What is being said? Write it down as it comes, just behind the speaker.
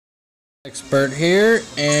Expert here,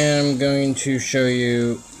 and I'm going to show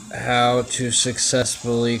you how to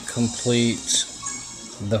successfully complete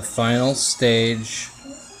the final stage,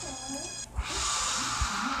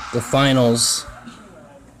 the finals,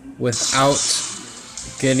 without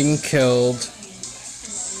getting killed,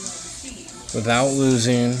 without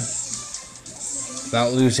losing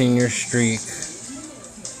your streak.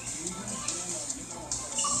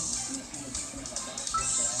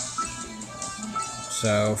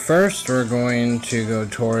 So first we're going to go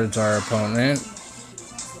towards our opponent.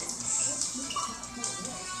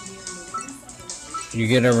 You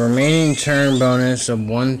get a remaining turn bonus of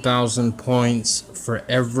 1,000 points for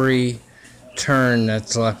every turn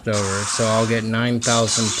that's left over. So I'll get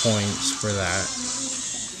 9,000 points for that.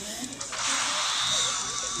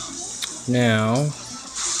 Now,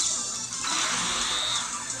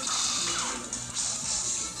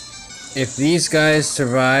 if these guys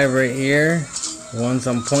survive right here, the ones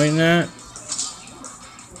I'm pointing at,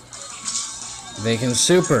 they can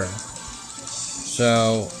super.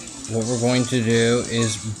 So what we're going to do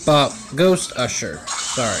is Ghost Usher.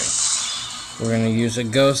 Sorry. We're going to use a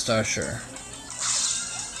Ghost Usher.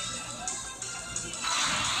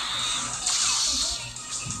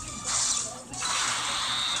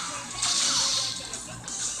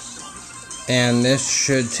 And this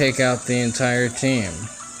should take out the entire team.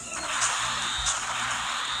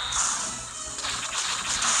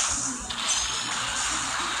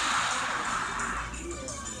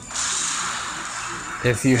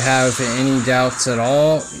 If you have any doubts at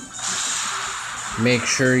all, make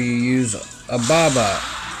sure you use a Baba.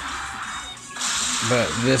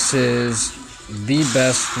 But this is the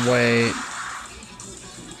best way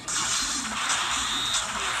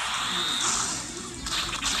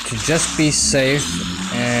to just be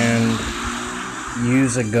safe and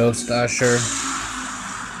use a Ghost Usher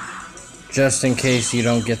just in case you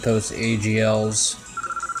don't get those AGLs.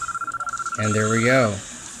 And there we go.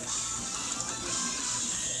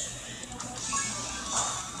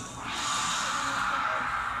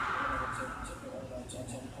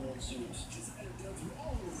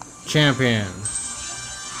 Champion.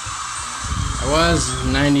 I was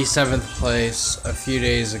 97th place a few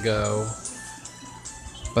days ago,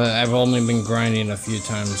 but I've only been grinding a few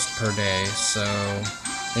times per day. So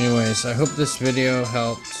anyways, I hope this video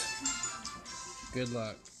helped. Good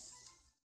luck.